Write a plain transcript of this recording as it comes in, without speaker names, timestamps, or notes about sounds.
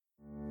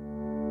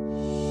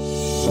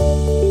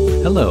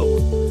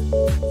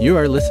Hello. You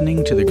are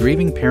listening to the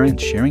Grieving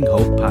Parents Sharing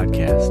Hope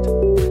podcast.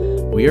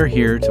 We are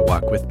here to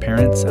walk with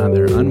parents on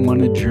their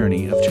unwanted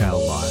journey of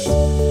child loss,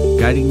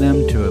 guiding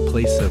them to a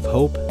place of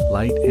hope,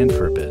 light, and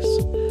purpose,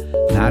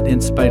 not in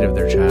spite of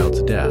their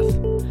child's death,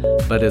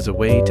 but as a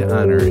way to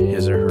honor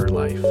his or her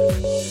life.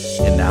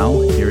 And now,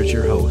 here is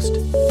your host,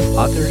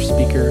 author,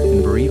 speaker,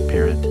 and bereaved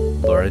parent,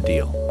 Laura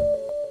Deal.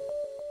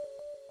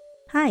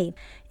 Hi.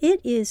 It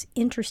is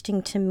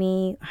interesting to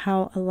me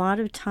how a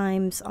lot of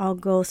times I'll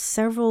go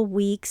several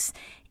weeks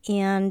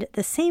and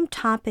the same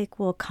topic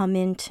will come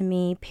into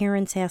me,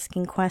 parents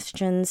asking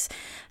questions,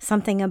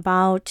 something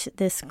about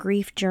this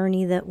grief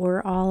journey that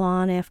we're all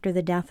on after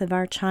the death of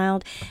our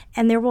child.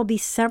 And there will be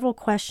several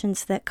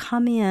questions that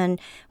come in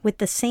with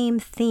the same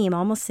theme,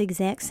 almost the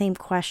exact same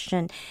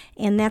question.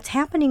 And that's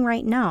happening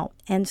right now.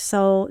 And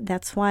so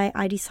that's why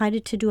I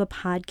decided to do a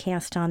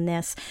podcast on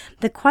this.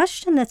 The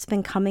question that's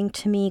been coming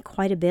to me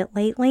quite a bit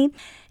lately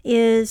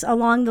is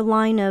along the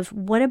line of,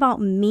 what about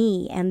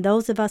me and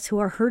those of us who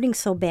are hurting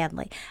so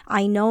badly?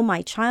 I know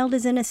my child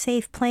is in a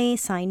safe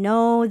place. I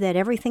know that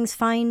everything's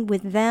fine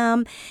with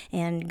them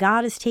and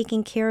God is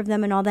taking care of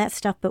them and all that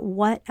stuff. But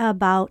what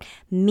about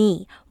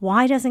me?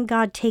 Why doesn't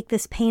God take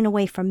this pain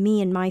away from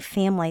me and my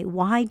family?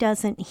 Why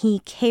doesn't He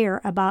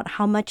care about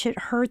how much it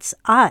hurts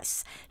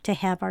us to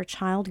have our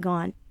child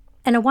gone?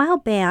 And a while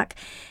back,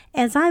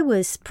 as I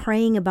was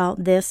praying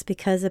about this,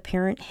 because a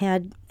parent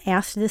had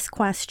asked this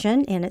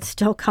question and it's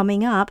still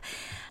coming up,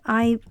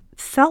 I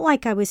felt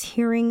like I was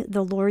hearing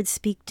the Lord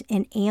speak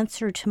an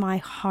answer to my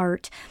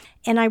heart.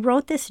 And I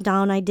wrote this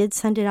down. I did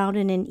send it out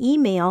in an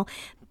email,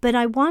 but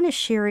I want to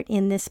share it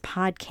in this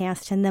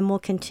podcast, and then we'll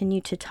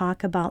continue to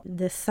talk about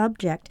this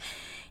subject.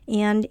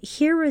 And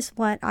here is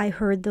what I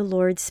heard the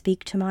Lord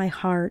speak to my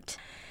heart.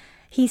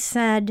 He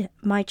said,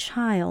 "My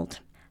child,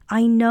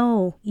 I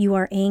know you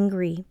are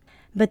angry,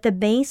 but the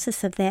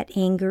basis of that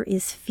anger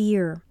is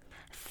fear.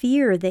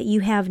 Fear that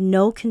you have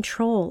no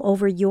control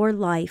over your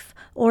life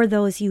or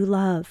those you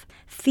love.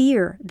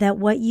 Fear that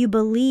what you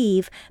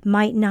believe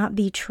might not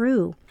be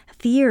true.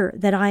 Fear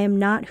that I am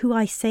not who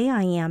I say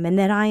I am and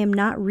that I am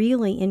not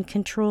really in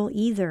control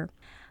either.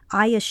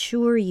 I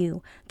assure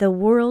you, the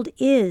world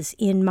is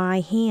in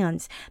my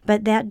hands,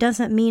 but that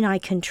doesn't mean I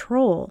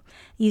control.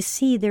 You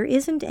see, there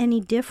isn't any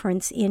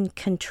difference in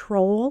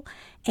control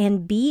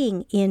and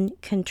being in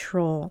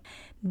control.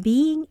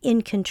 Being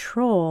in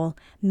control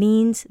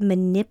means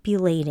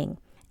manipulating,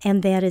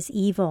 and that is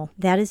evil.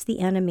 That is the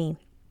enemy.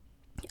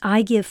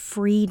 I give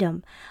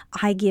freedom.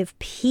 I give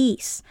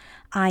peace.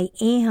 I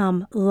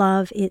am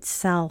love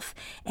itself,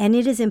 and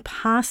it is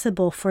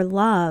impossible for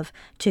love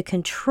to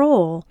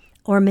control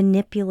or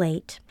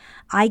manipulate.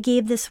 I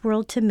gave this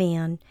world to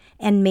man,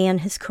 and man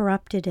has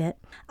corrupted it.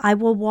 I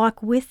will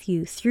walk with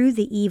you through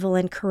the evil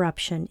and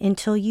corruption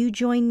until you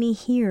join me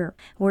here,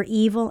 where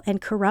evil and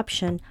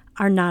corruption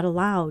are not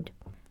allowed.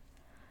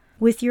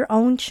 With your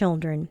own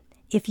children,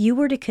 if you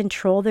were to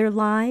control their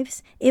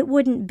lives, it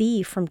wouldn't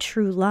be from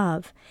true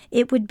love.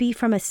 It would be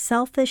from a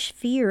selfish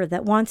fear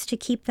that wants to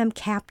keep them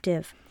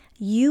captive.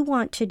 You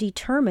want to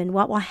determine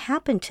what will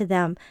happen to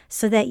them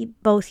so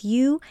that both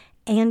you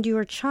and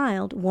your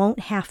child won't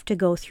have to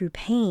go through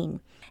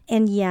pain.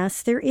 And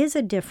yes, there is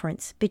a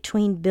difference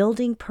between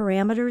building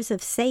parameters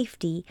of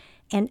safety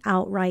and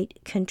outright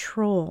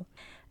control.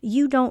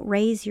 You don't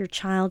raise your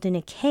child in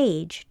a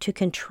cage to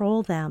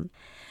control them.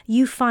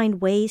 You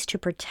find ways to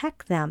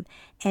protect them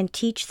and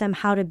teach them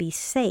how to be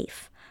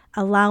safe,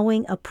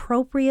 allowing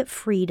appropriate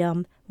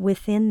freedom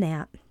within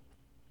that.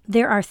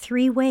 There are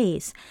 3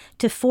 ways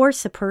to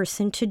force a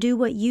person to do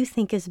what you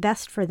think is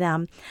best for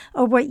them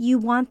or what you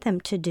want them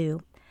to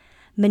do: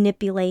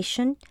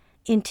 manipulation,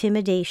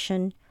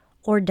 intimidation,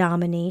 or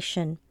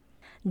domination.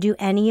 Do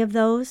any of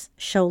those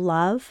show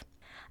love?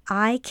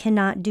 I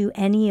cannot do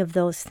any of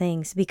those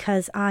things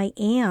because I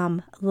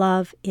am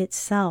love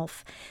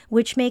itself,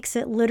 which makes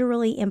it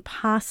literally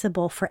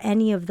impossible for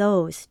any of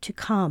those to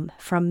come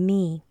from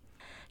me.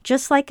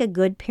 Just like a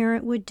good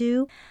parent would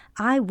do,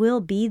 I will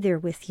be there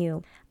with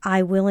you.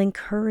 I will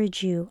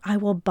encourage you. I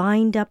will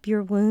bind up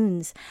your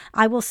wounds.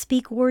 I will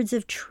speak words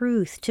of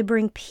truth to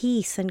bring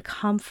peace and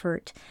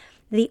comfort.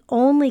 The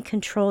only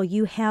control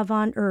you have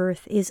on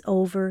earth is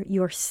over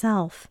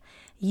yourself.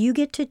 You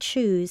get to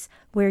choose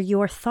where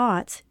your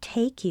thoughts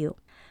take you.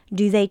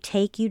 Do they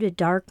take you to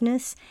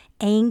darkness,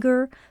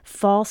 anger,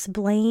 false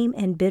blame,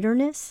 and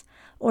bitterness?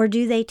 Or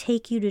do they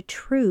take you to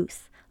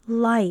truth,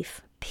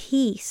 life,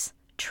 peace,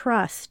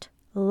 trust,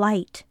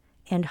 light,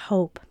 and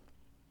hope?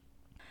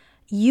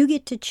 You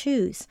get to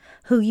choose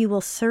who you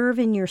will serve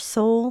in your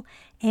soul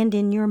and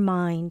in your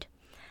mind,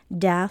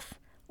 death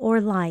or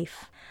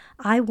life.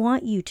 I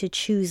want you to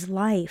choose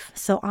life,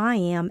 so I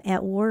am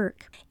at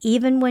work.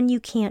 Even when you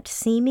can't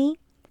see me,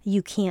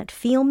 you can't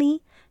feel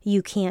me,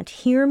 you can't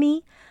hear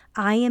me,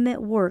 I am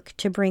at work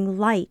to bring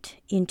light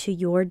into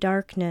your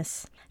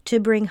darkness, to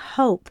bring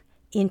hope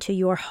into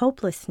your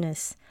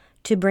hopelessness,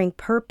 to bring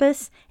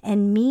purpose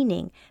and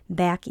meaning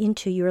back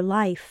into your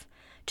life,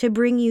 to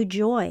bring you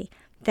joy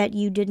that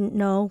you didn't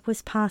know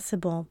was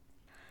possible.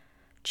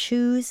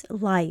 Choose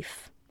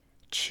life.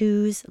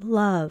 Choose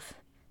love.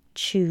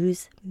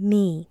 Choose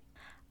me.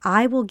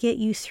 I will get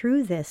you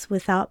through this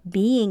without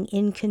being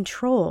in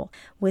control,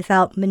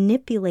 without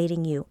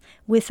manipulating you,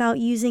 without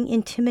using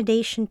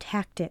intimidation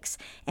tactics,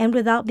 and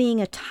without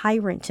being a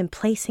tyrant and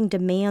placing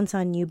demands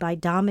on you by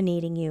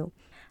dominating you.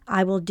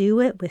 I will do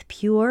it with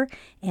pure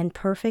and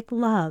perfect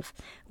love,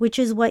 which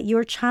is what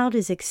your child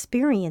is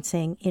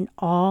experiencing in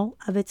all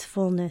of its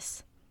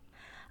fullness.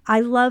 I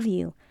love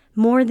you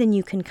more than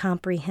you can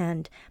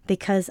comprehend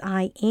because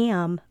I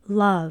am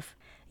love.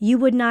 You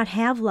would not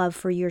have love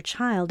for your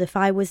child if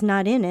I was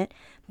not in it,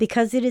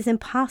 because it is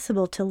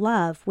impossible to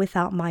love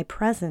without my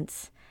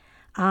presence.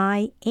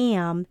 I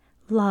am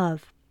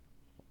love.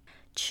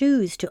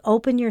 Choose to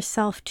open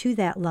yourself to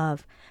that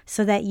love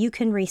so that you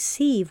can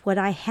receive what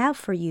I have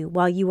for you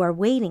while you are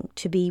waiting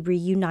to be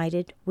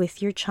reunited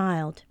with your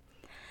child.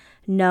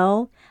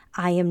 No,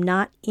 I am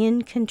not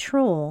in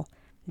control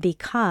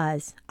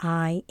because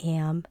I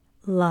am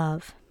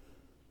love.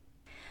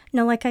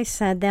 Now, like I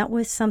said, that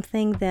was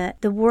something that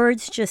the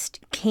words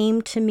just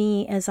came to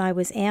me as I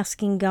was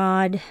asking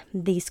God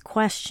these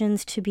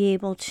questions to be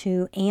able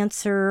to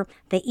answer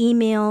the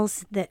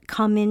emails that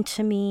come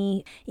into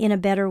me in a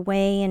better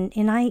way.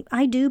 And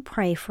I do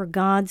pray for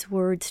God's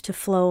words to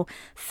flow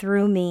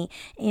through me.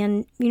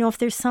 And, if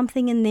there's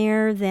something in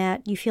there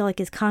that you feel like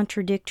is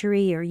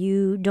contradictory or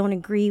you don't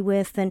agree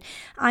with, then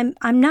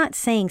I'm not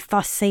saying,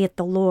 "Thus saith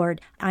the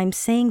Lord." I'm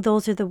saying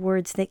those are the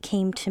words that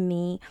came to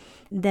me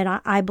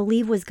that I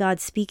believe was God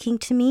speaking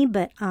to me,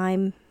 but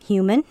I'm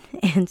human,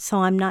 and so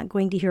I'm not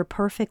going to hear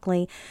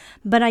perfectly.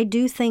 But I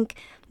do think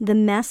the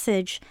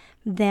message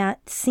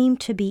that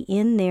seemed to be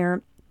in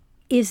there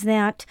is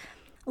that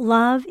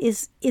love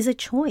is a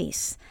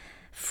choice.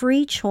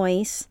 Free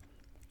choice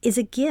is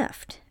a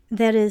gift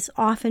that is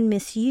often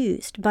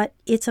misused, but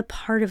it's a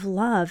part of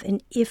love.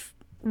 And if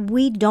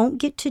we don't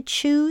get to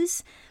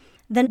choose,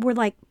 then we're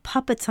like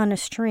puppets on a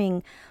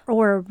string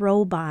or a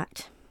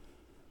robot.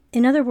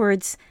 In other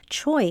words,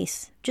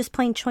 choice, just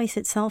plain choice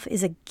itself,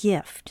 is a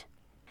gift.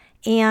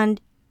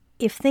 And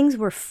if things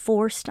were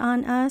forced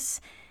on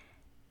us,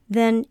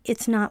 then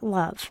it's not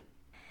love.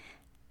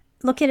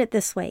 Look at it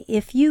this way.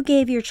 If you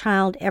gave your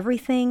child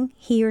everything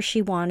he or she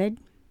wanted,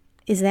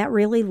 is that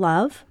really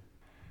love?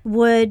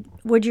 Would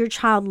your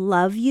child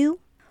love you?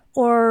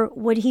 Or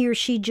would he or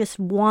she just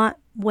want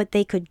what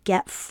they could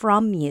get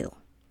from you?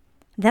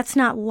 That's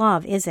not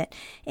love, is it?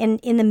 And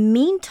in the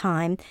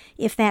meantime,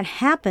 if that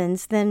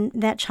happens, then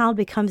that child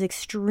becomes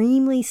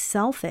extremely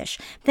selfish,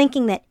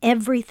 thinking that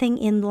everything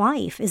in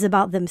life is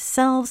about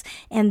themselves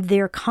and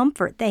their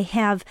comfort. They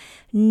have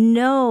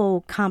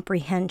no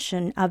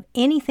comprehension of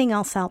anything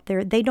else out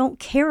there. They don't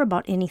care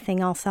about anything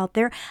else out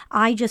there.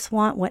 I just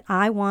want what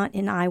I want,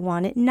 and I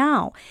want it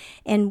now.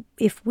 And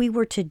if we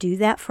were to do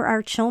that for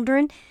our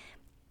children,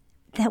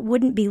 that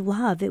wouldn't be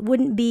love. It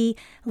wouldn't be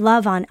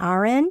love on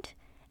our end.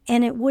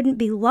 And it wouldn't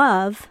be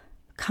love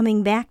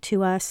coming back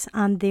to us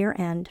on their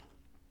end.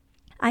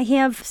 I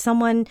have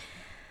someone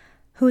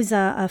who's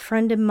a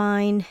friend of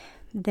mine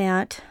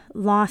that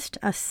lost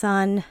a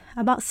son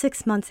about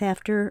 6 months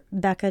after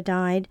Becca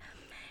died.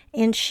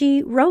 And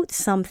she wrote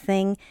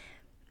something,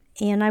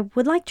 and I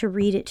would like to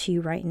read it to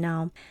you right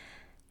now.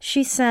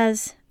 She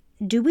says,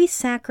 "Do we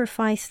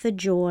sacrifice the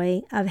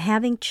joy of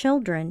having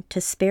children to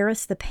spare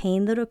us the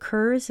pain that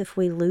occurs if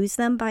we lose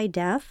them by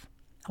death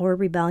or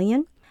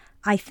rebellion?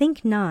 I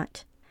think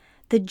not.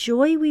 The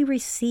joy we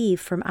receive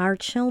from our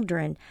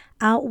children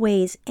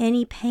outweighs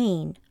any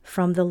pain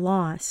from the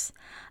loss.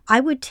 I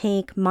would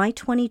take my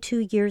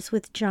 22 years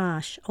with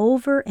Josh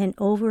over and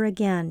over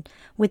again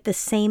with the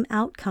same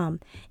outcome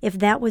if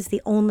that was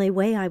the only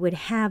way I would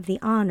have the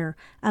honor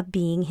of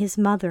being his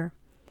mother.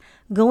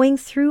 Going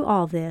through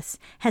all this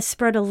has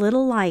spread a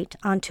little light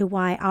onto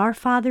why our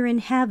Father in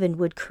heaven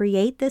would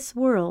create this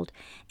world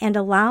and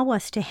allow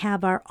us to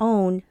have our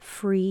own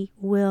free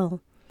will.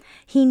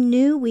 He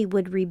knew we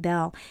would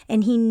rebel,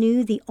 and he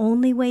knew the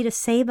only way to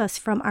save us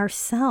from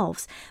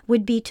ourselves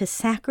would be to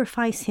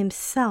sacrifice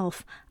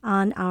himself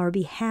on our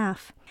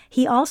behalf.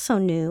 He also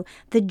knew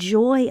the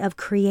joy of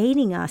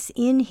creating us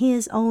in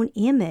his own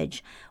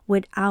image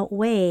would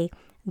outweigh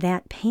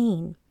that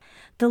pain.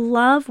 The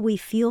love we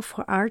feel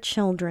for our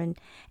children,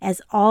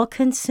 as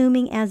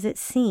all-consuming as it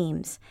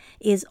seems,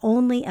 is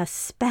only a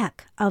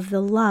speck of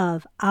the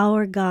love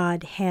our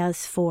God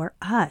has for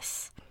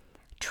us.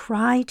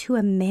 Try to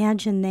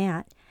imagine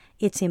that.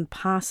 It's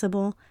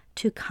impossible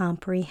to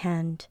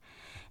comprehend."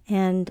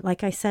 And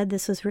like I said,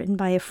 this was written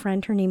by a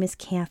friend. Her name is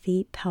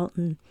Kathy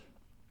Pelton.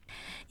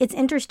 It's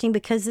interesting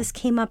because this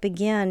came up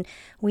again.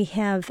 We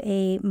have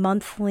a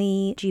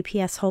monthly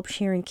GPS Hope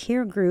Share and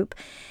Care group,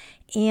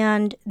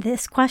 and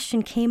this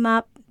question came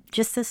up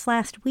just this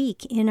last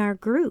week in our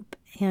group.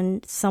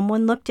 And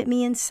someone looked at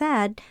me and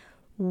said,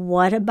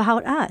 "What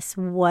about us?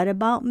 What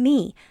about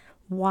me?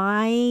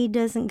 Why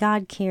doesn't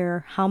God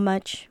care how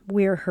much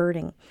we're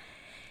hurting?"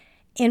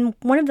 And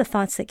one of the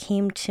thoughts that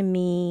came to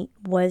me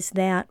was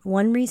that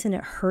one reason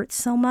it hurts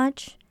so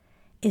much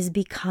is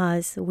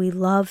because we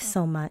love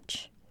so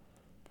much.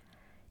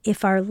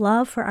 If our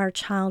love for our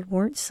child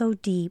weren't so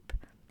deep,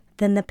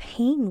 then the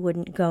pain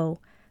wouldn't go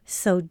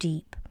so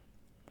deep.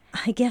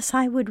 I guess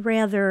I would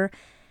rather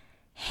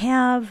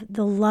have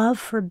the love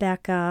for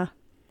Becca,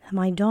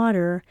 my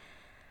daughter,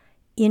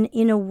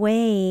 in a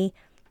way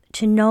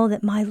to know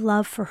that my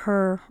love for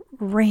her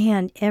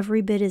ran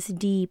every bit as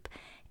deep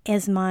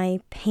as my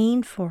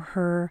pain for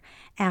her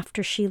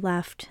after she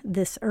left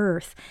this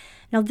earth.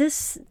 Now,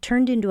 this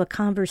turned into a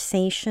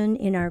conversation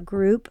in our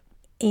group,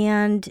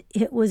 and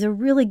it was a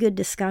really good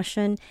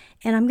discussion,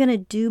 and I'm going to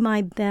do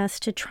my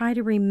best to try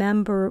to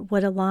remember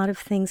what a lot of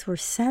things were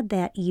said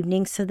that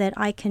evening so that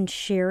I can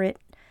share it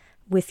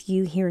with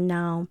you here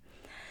now.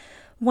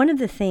 One of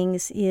the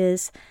things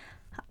is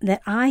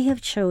that I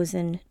have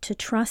chosen to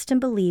trust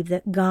and believe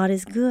that God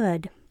is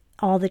good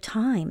all the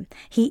time.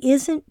 He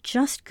isn't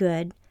just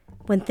good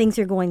when things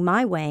are going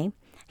my way.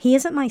 He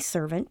isn't my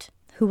servant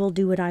who will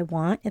do what I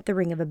want at the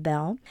ring of a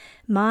bell.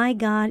 My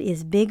God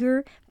is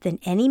bigger than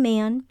any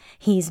man.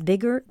 He's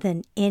bigger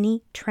than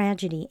any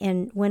tragedy.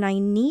 And when I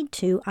need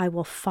to, I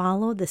will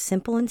follow the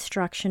simple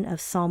instruction of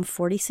Psalm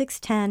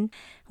 46:10,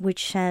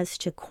 which says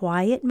to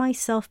quiet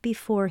myself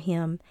before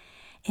him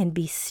and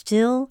be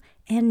still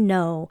and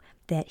know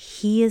that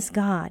he is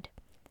God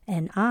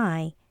and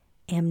I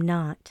am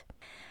not.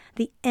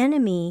 The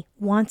enemy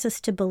wants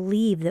us to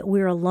believe that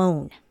we're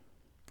alone,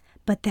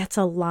 but that's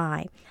a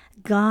lie.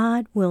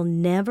 God will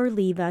never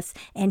leave us,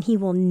 and he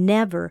will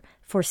never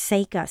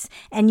forsake us.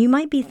 And you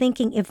might be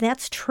thinking, if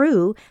that's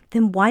true,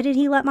 then why did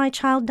he let my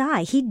child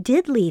die? He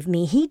did leave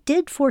me. He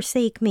did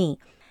forsake me.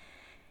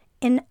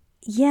 And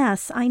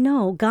yes, I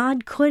know,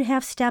 God could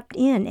have stepped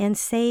in and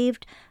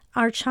saved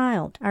our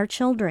child, our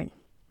children.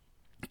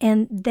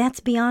 And that's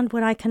beyond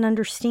what I can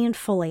understand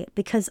fully,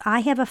 because I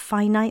have a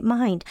finite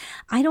mind.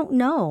 I don't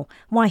know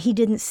why he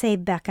didn't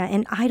save Becca,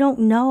 and I don't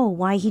know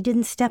why he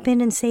didn't step in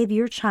and save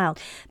your child.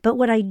 But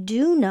what I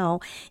do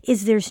know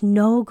is there's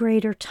no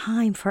greater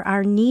time for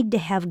our need to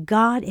have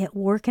God at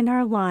work in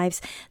our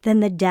lives than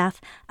the death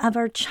of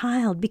our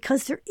child,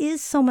 because there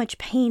is so much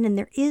pain and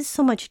there is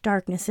so much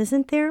darkness,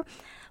 isn't there?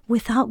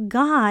 Without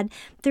God,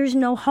 there's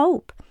no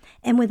hope.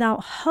 And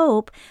without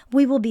hope,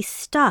 we will be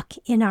stuck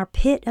in our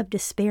pit of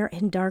despair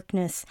and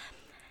darkness.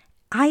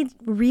 I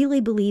really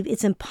believe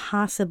it's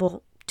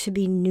impossible to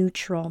be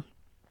neutral.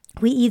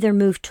 We either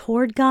move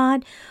toward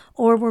God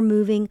or we're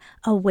moving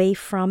away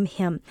from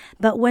him.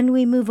 But when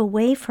we move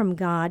away from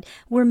God,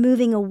 we're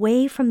moving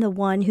away from the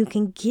one who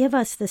can give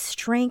us the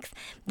strength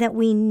that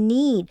we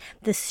need,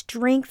 the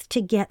strength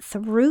to get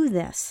through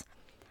this.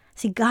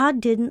 See, God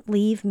didn't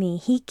leave me.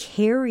 He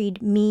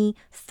carried me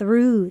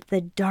through the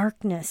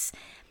darkness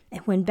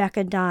when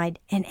Becca died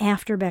and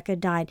after Becca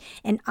died.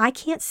 And I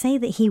can't say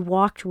that he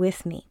walked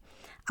with me.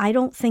 I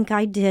don't think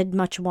I did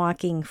much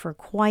walking for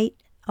quite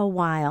a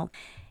while.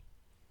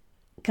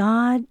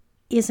 God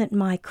isn't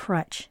my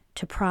crutch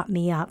to prop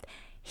me up.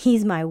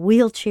 He's my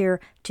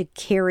wheelchair to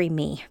carry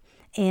me.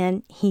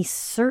 And he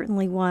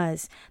certainly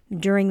was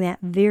during that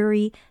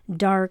very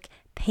dark,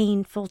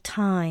 painful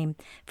time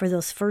for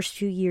those first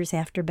few years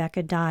after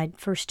Becca died,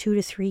 first 2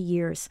 to 3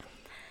 years.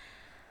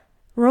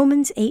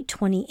 Romans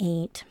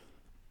 8:28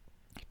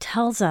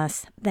 tells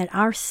us that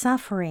our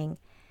suffering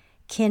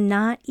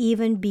cannot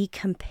even be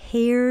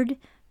compared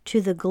to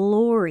the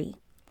glory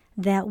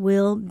that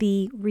will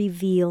be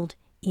revealed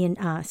in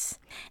us.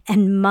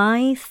 And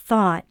my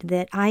thought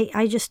that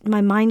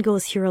my mind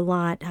goes here a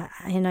lot,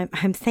 and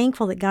I'm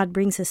thankful that God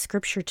brings this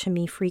scripture to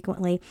me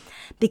frequently,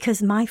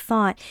 because my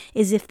thought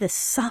is if the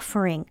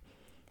suffering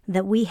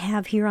that we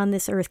have here on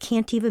this earth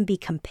can't even be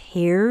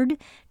compared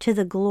to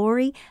the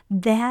glory,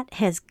 that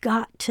has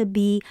got to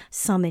be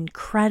some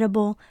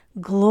incredible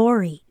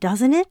glory,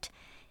 doesn't it?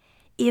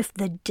 If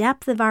the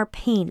depth of our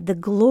pain, the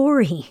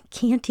glory,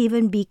 can't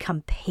even be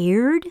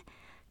compared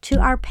to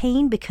our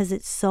pain because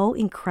it's so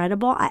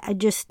incredible,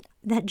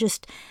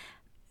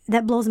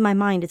 that blows my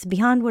mind. It's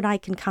beyond what I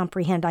can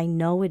comprehend. I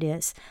know it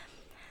is.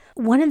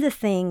 One of the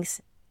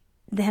things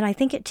that I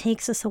think it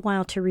takes us a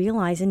while to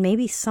realize, and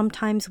maybe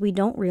sometimes we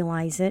don't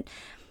realize it,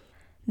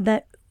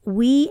 but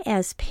we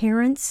as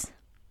parents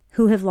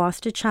who have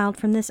lost a child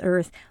from this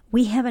earth,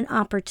 we have an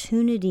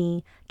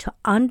opportunity to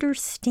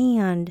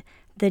understand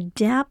the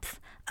depth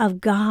of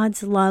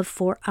God's love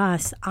for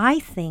us, I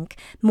think,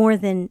 more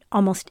than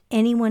almost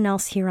anyone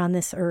else here on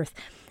this earth.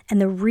 And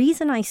the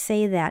reason I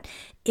say that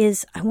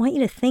is I want you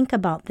to think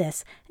about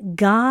this.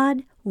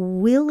 God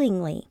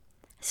willingly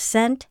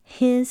sent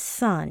his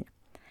son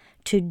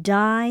to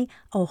die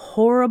a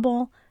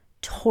horrible,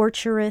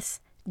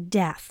 torturous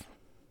death.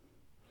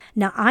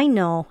 Now, I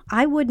know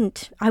I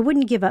wouldn't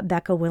give up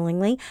Becca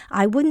willingly.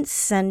 I wouldn't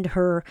send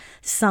her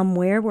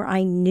somewhere where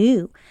I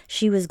knew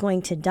she was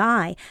going to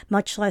die,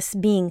 much less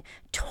being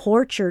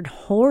tortured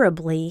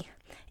horribly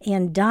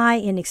and die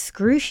an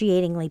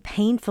excruciatingly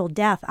painful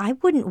death, I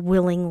wouldn't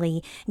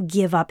willingly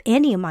give up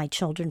any of my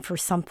children for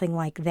something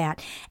like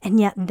that. And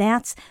yet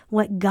that's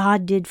what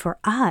God did for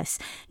us,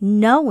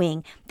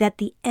 knowing that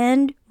the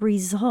end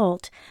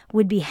result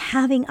would be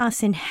having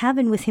us in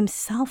heaven with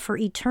himself for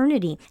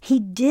eternity. He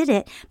did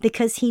it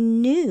because he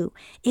knew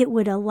it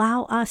would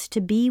allow us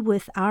to be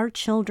with our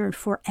children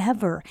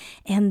forever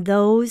and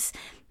those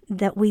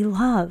that we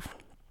love.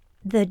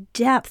 The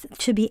depth,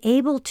 to be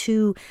able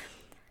to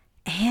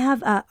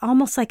have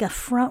almost like a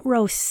front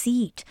row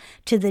seat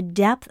to the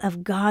depth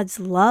of God's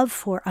love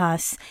for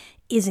us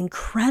is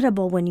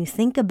incredible when you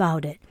think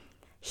about it.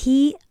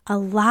 He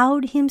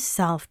allowed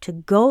himself to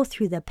go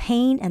through the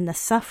pain and the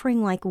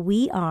suffering like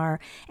we are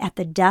at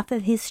the death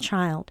of his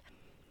child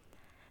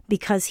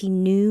because he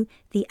knew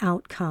the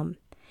outcome.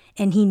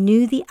 And he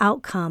knew the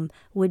outcome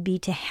would be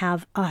to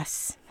have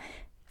us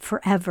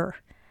forever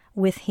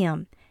with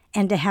him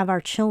and to have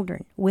our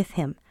children with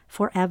him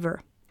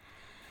forever.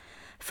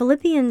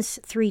 Philippians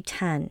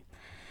 3:10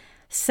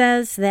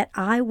 says that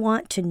I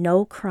want to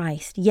know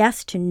Christ.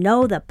 Yes, to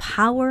know the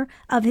power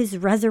of his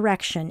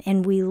resurrection.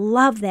 And we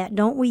love that,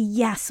 don't we?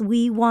 Yes,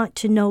 we want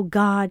to know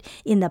God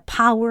in the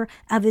power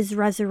of his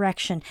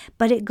resurrection.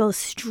 But it goes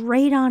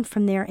straight on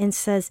from there and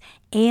says,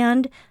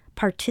 and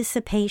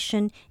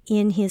participation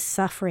in his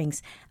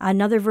sufferings.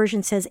 Another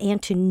version says,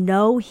 and to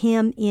know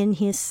him in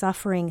his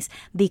sufferings,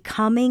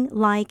 becoming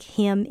like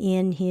him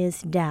in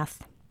his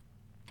death.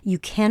 You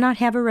cannot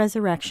have a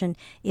resurrection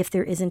if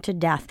there isn't a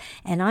death.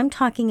 And I'm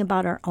talking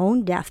about our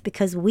own death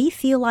because we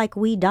feel like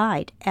we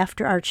died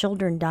after our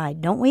children died,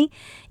 don't we?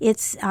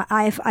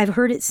 I've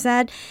heard it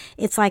said,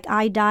 it's like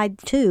I died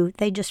too.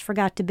 They just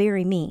forgot to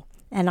bury me.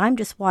 And I'm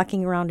just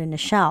walking around in a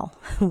shell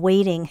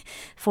waiting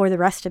for the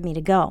rest of me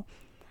to go.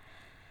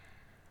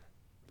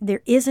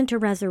 There isn't a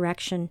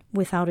resurrection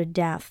without a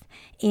death.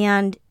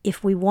 And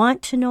if we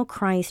want to know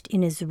Christ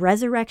in his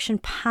resurrection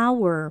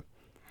power,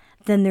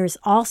 then there's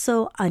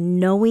also a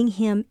knowing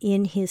him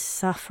in his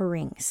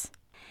sufferings.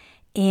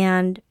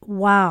 And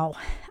wow,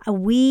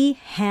 we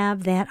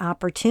have that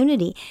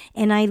opportunity.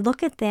 And I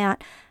look at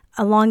that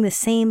along the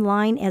same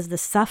line as the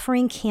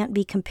suffering can't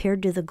be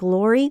compared to the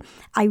glory.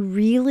 I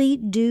really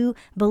do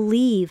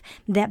believe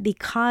that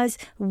because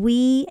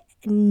we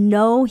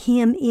know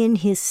him in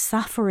his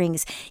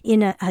sufferings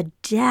in a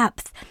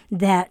depth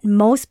that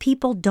most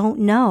people don't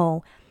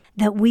know,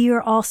 that we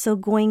are also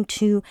going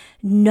to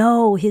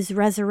know his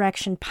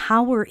resurrection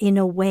power in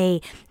a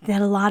way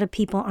that a lot of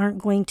people aren't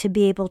going to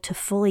be able to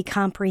fully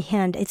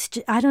comprehend. It's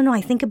just, I don't know,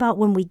 I think about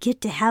when we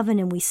get to heaven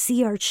and we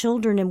see our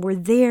children and we're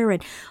there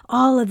and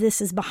all of this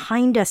is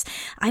behind us.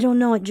 I don't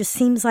know, it just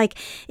seems like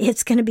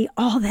it's going to be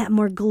all that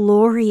more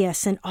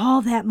glorious and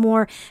all that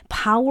more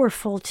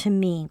powerful to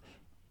me.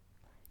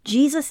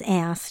 Jesus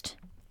asked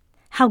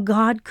how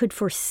God could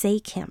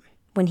forsake him.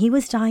 When he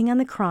was dying on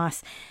the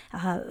cross,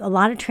 a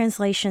lot of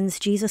translations,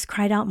 Jesus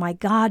cried out, my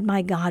God,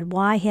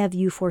 why have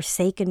you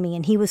forsaken me?"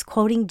 And he was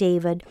quoting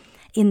David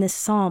in the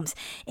Psalms.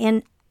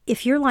 And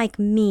if you're like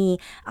me,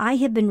 I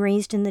have been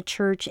raised in the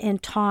church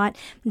and taught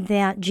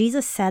that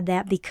Jesus said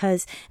that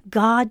because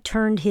God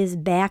turned his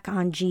back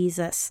on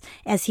Jesus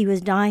as he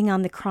was dying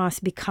on the cross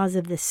because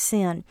of the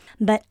sin.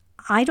 But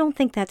I don't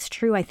think that's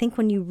true. I think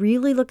when you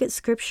really look at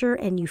Scripture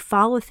and you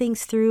follow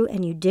things through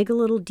and you dig a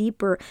little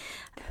deeper,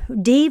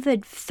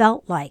 David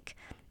felt like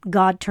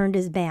God turned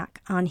his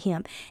back on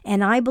him.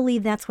 And I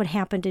believe that's what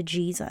happened to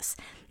Jesus,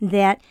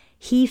 that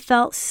he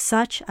felt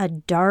such a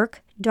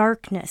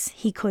darkness.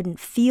 He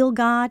couldn't feel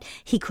God.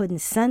 He couldn't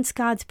sense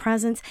God's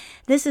presence.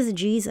 This is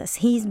Jesus.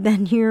 He's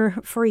been here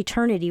for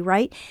eternity,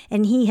 right?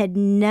 And he had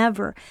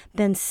never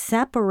been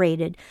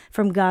separated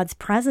from God's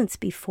presence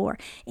before.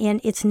 And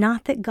it's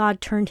not that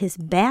God turned his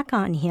back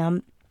on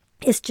him.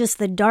 It's just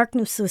the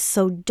darkness was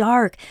so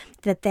dark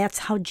that that's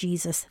how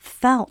Jesus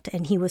felt.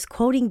 And he was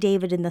quoting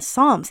David in the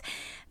Psalms.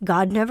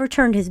 God never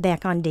turned his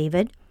back on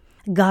David.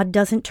 God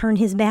doesn't turn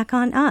his back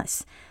on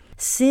us.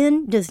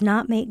 Sin does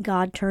not make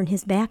God turn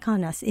his back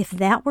on us. If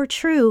that were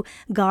true,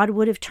 God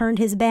would have turned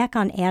his back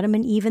on Adam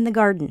and Eve in the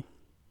garden.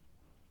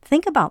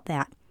 Think about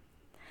that.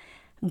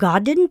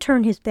 God didn't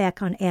turn his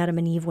back on Adam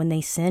and Eve when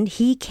they sinned.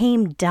 He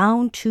came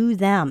down to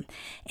them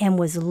and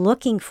was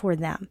looking for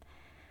them.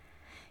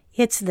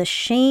 It's the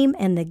shame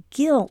and the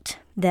guilt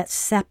that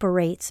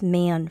separates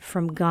man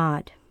from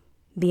God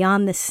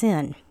beyond the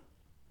sin.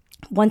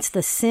 Once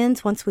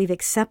we've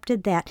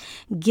accepted that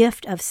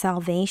gift of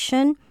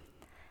salvation,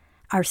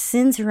 our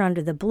sins are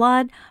under the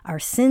blood, our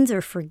sins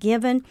are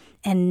forgiven,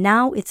 and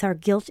now it's our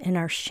guilt and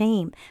our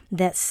shame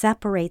that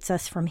separates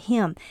us from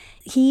him.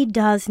 He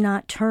does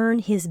not turn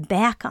his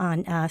back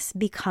on us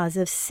because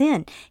of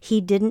sin.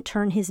 He didn't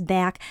turn his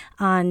back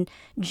on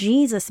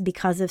Jesus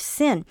because of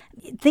sin.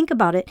 Think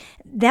about it.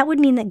 That would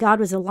mean that God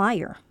was a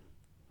liar.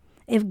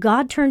 If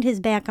God turned his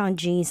back on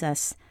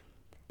Jesus,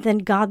 then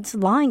God's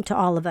lying to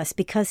all of us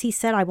because he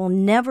said, I will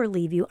never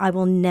leave you. I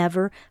will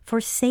never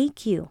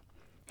forsake you.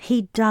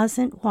 He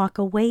doesn't walk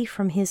away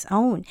from his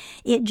own.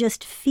 It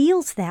just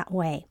feels that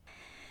way.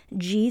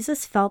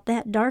 Jesus felt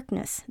that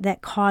darkness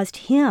that caused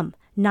him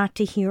not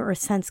to hear or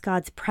sense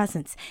God's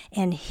presence.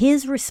 And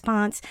his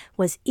response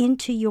was,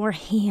 into your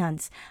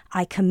hands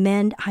I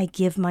commend, I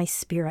give my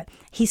spirit.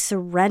 He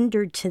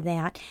surrendered to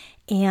that.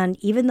 And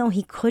even though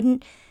he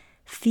couldn't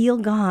feel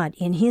God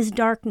in his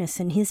darkness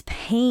and his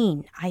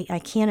pain, I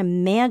can't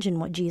imagine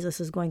what Jesus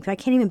was going through. I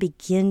can't even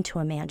begin to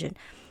imagine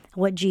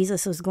what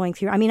Jesus was going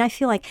through. I mean, I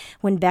feel like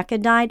when Becca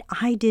died,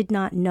 I did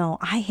not know.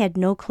 I had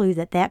no clue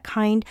that that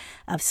kind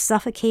of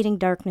suffocating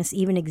darkness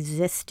even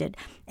existed.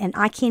 And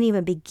I can't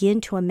even begin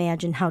to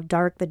imagine how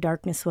dark the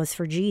darkness was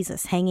for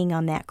Jesus, hanging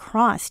on that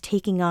cross,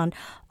 taking on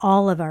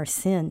all of our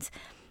sins.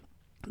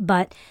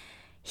 But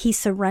he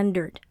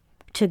surrendered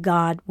to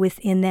God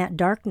within that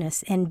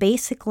darkness. And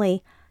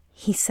basically,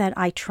 he said,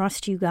 I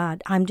trust you,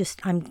 God.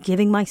 I'm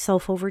giving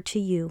myself over to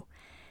you.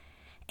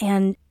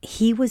 And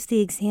he was the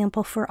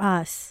example for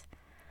us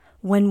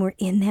when we're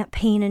in that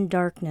pain and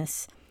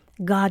darkness.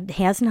 God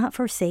has not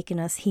forsaken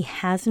us. He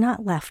has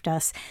not left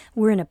us.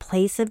 We're in a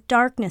place of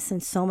darkness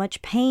and so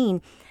much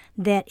pain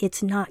that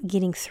it's not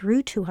getting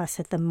through to us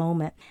at the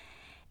moment.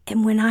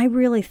 And when I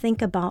really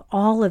think about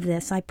all of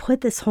this, I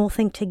put this whole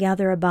thing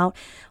together about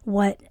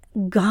what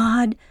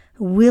God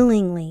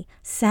willingly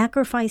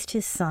sacrificed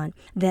his son,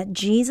 that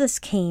Jesus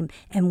came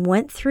and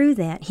went through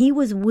that. He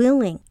was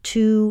willing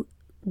to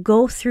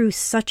go through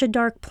such a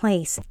dark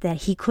place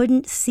that he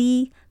couldn't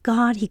see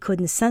God, he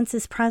couldn't sense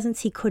his presence,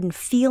 he couldn't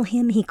feel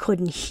him, he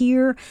couldn't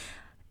hear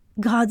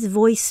God's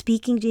voice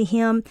speaking to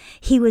him.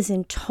 He was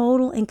in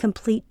total and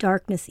complete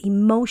darkness,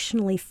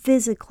 emotionally,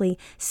 physically,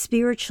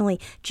 spiritually.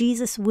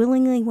 Jesus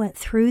willingly went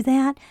through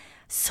that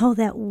so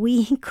that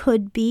we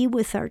could be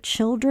with our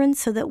children,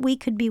 so that we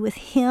could be with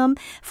him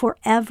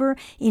forever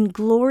in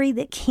glory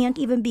that can't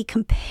even be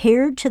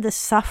compared to the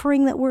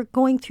suffering that we're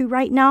going through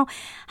right now.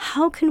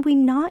 How can we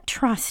not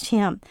trust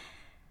him?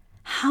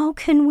 How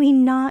can we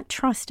not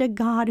trust a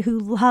God who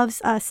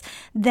loves us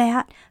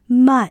that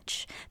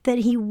much, that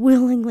he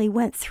willingly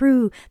went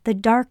through the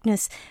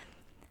darkness?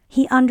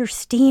 He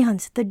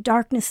understands the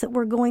darkness that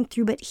we're going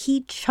through, but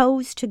he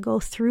chose to go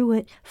through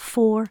it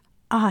for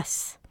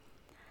us.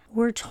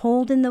 We're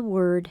told in the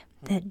Word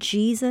that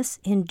Jesus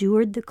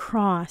endured the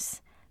cross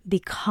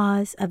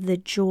because of the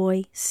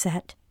joy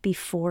set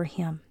before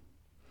him.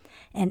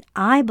 And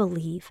I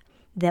believe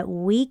that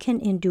we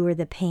can endure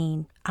the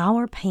pain,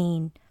 our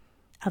pain,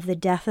 of the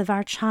death of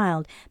our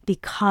child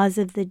because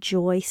of the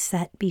joy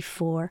set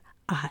before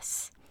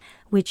us,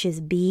 which is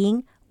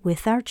being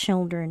with our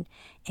children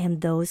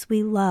and those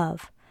we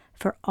love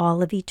for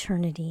all of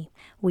eternity.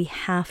 We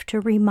have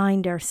to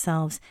remind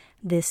ourselves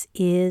this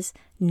is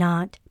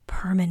not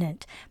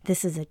permanent.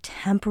 This is a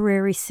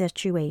temporary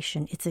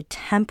situation. It's a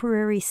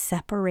temporary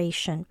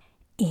separation.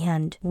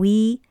 And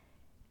we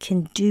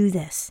can do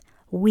this.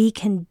 We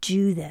can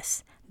do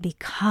this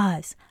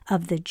because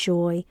of the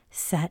joy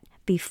set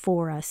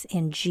before us.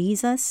 And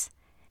Jesus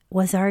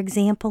was our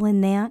example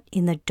in that,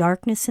 in the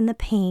darkness and the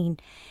pain,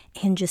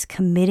 and just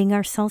committing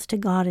ourselves to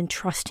God and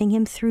trusting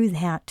him through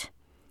that.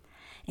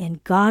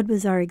 And God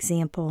was our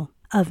example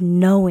of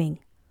knowing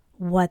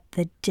what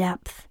the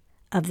depth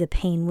of the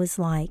pain was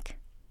like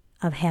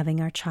of having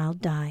our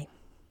child die.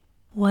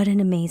 What an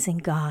amazing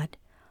God.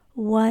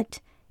 What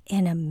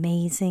an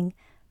amazing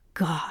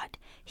God.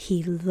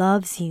 He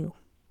loves you.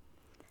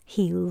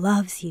 He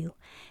loves you,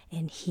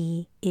 and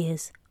he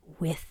is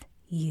with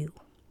you.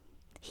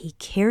 He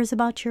cares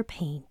about your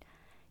pain.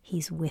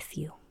 He's with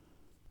you.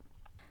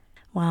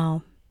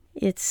 Wow.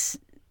 That's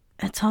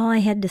all I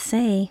had to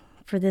say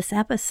for this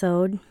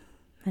episode,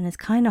 and it's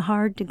kind of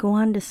hard to go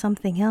on to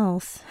something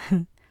else.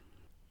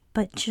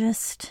 But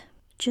just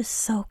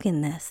soak in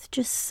this.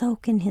 Just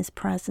soak in his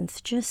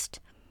presence. Just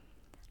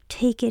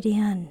take it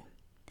in.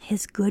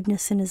 His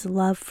goodness and his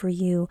love for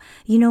you.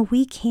 You know,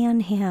 we can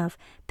have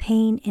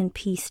pain and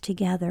peace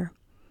together,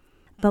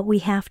 but we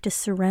have to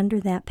surrender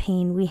that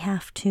pain. We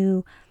have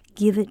to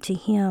give it to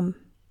him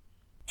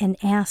and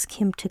ask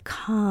him to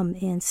come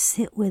and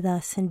sit with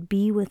us and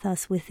be with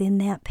us within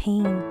that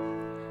pain.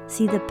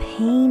 See, the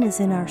pain is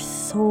in our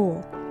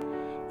soul,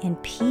 and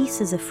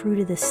peace is a fruit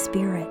of the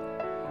Spirit.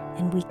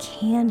 And we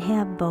can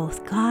have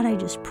both. God, I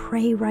just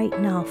pray right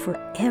now for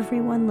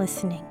everyone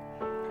listening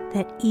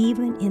that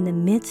even in the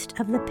midst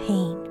of the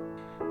pain,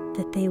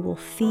 that they will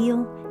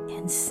feel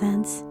and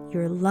sense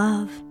your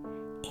love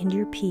and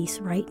your peace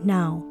right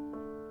now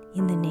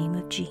in the name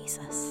of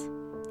Jesus.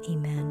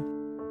 Amen.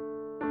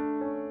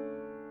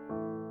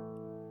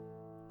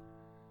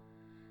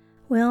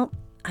 Well,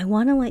 I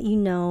want to let you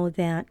know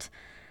that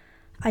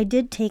I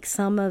did take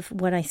some of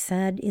what I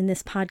said in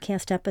this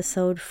podcast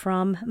episode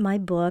from my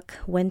book,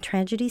 When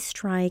Tragedy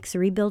Strikes,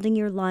 Rebuilding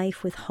Your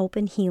Life with Hope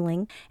and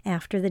Healing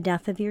After the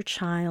Death of Your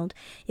Child.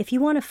 If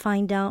you want to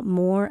find out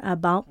more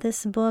about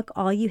this book,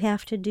 all you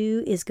have to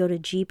do is go to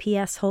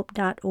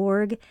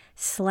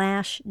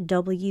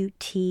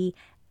gpshope.org/WTF.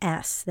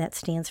 GPS. That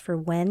stands for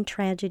When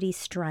Tragedy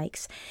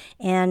Strikes.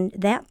 And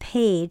that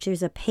page,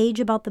 there's a page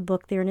about the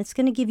book there, and it's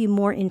going to give you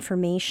more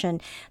information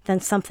than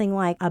something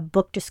like a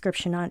book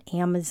description on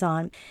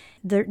Amazon.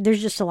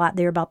 There's just a lot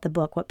there about the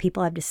book, what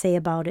people have to say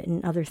about it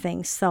and other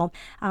things. So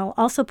I'll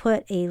also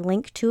put a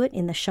link to it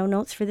in the show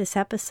notes for this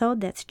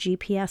episode. That's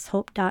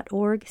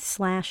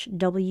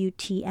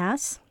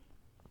gpshope.org/WTS.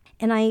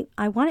 And I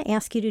want to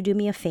ask you to do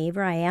me a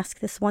favor. I ask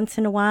this once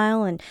in a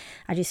while, and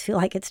I just feel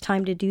like it's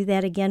time to do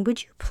that again.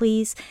 Would you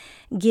please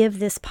give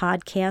this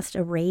podcast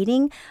a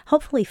rating,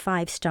 hopefully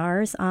 5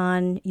 stars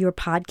on your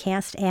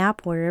podcast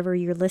app, wherever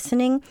you're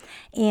listening,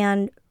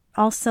 and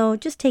also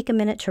just take a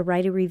minute to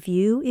write a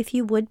review, if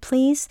you would,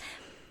 please,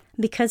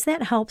 because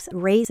that helps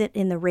raise it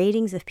in the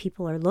ratings if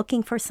people are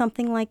looking for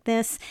something like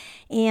this.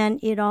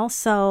 And it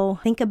also,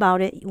 think about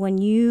it, when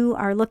you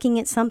are looking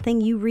at something,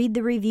 you read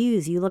the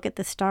reviews, you look at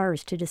the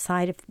stars to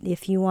decide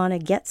if you want to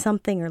get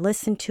something or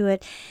listen to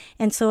it.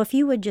 And so if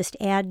you would just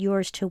add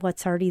yours to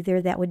what's already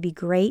there, that would be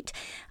great.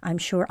 I'm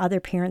sure other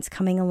parents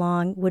coming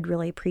along would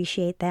really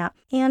appreciate that.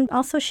 And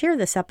also share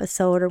this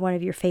episode or one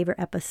of your favorite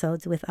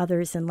episodes with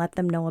others and let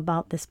them know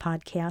about this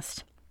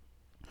podcast.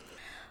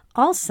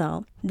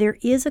 Also, there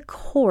is a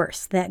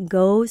course that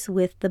goes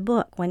with the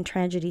book, When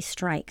Tragedy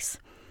Strikes.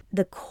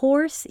 The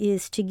course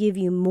is to give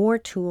you more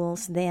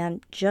tools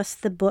than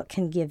just the book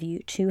can give you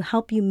to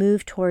help you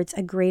move towards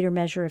a greater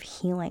measure of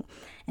healing.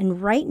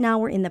 And right now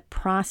we're in the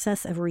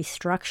process of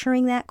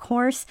restructuring that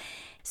course.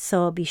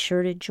 So be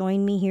sure to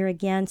join me here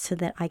again so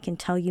that I can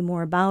tell you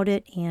more about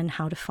it and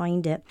how to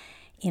find it.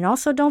 And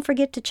also don't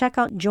forget to check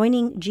out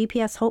joining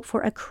GPS Hope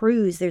for a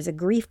cruise. There's a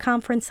grief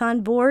conference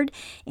on board,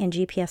 and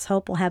GPS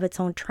Hope will have its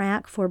own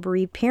track for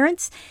bereaved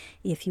parents.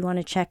 If you want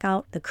to check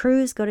out the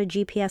cruise, go to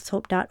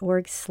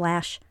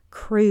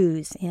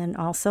gpshope.org/cruise. And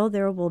also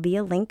there will be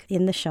a link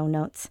in the show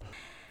notes.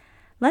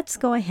 Let's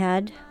go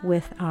ahead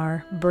with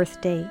our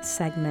birthday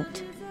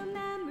segment.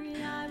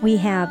 We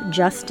have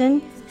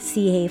Justin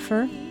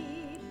Seehafer,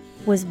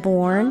 was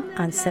born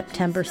on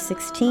September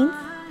 16th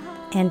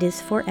and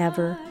is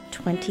forever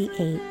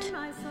 28.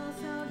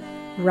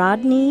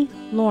 Rodney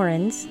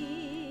Lawrence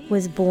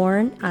was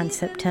born on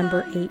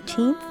September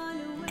 18th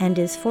and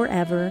is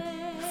forever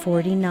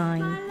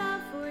 49.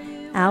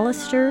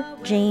 Alistair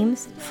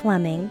James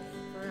Fleming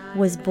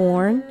was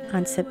born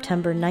on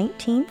September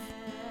 19th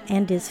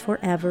and is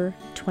forever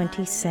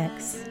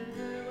 26.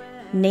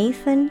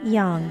 Nathan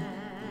Young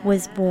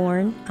was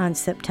born on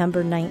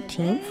September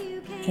 19th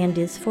and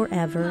is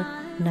forever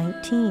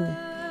 19.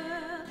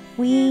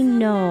 We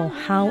know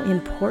how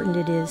important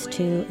it is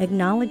to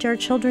acknowledge our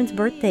children's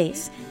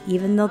birthdays,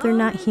 even though they're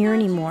not here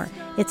anymore.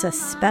 It's a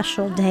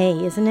special day,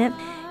 isn't it?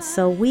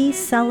 So we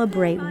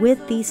celebrate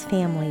with these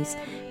families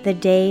the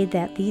day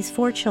that these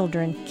 4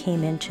 children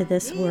came into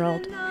this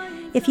world.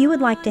 If you would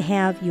like to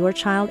have your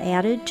child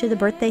added to the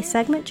birthday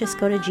segment, just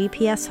go to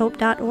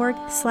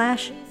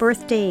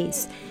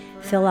gpshope.org/birthdays.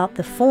 Fill out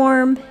the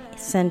form,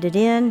 send it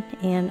in,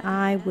 and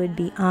I would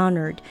be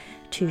honored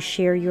to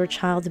share your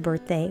child's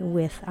birthday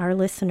with our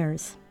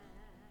listeners.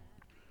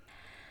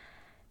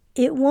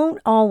 It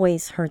won't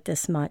always hurt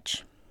this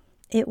much.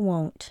 It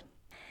won't.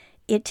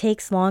 It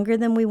takes longer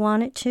than we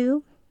want it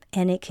to,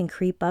 and it can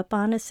creep up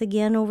on us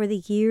again over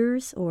the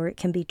years, or it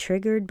can be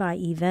triggered by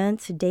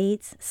events,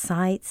 dates,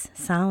 sights,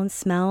 sounds,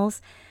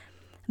 smells.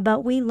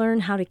 But we learn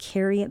how to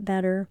carry it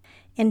better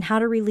and how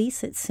to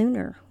release it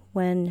sooner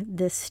when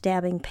this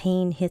stabbing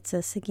pain hits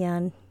us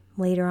again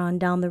later on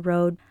down the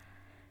road.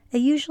 It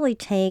usually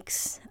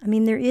takes,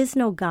 there is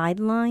no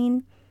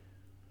guideline,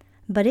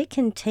 but it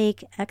can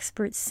take,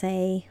 experts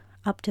say,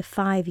 up to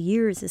 5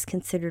 years is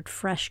considered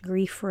fresh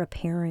grief for a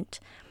parent.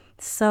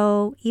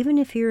 So even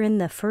if you're in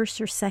the 1st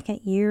or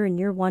 2nd year and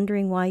you're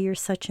wondering why you're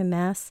such a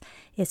mess,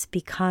 it's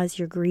because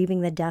you're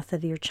grieving the death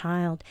of your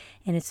child,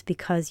 and it's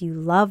because you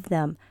love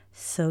them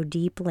so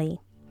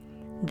deeply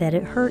that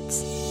it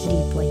hurts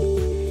deeply.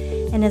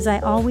 And as I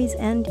always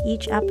end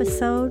each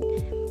episode,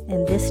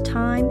 and this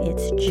time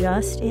it's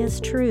just as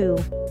true,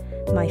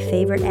 my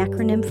favorite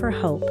acronym for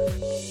hope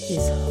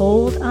is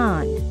hold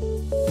on.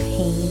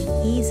 Pain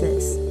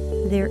eases.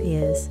 There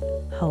is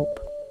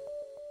hope.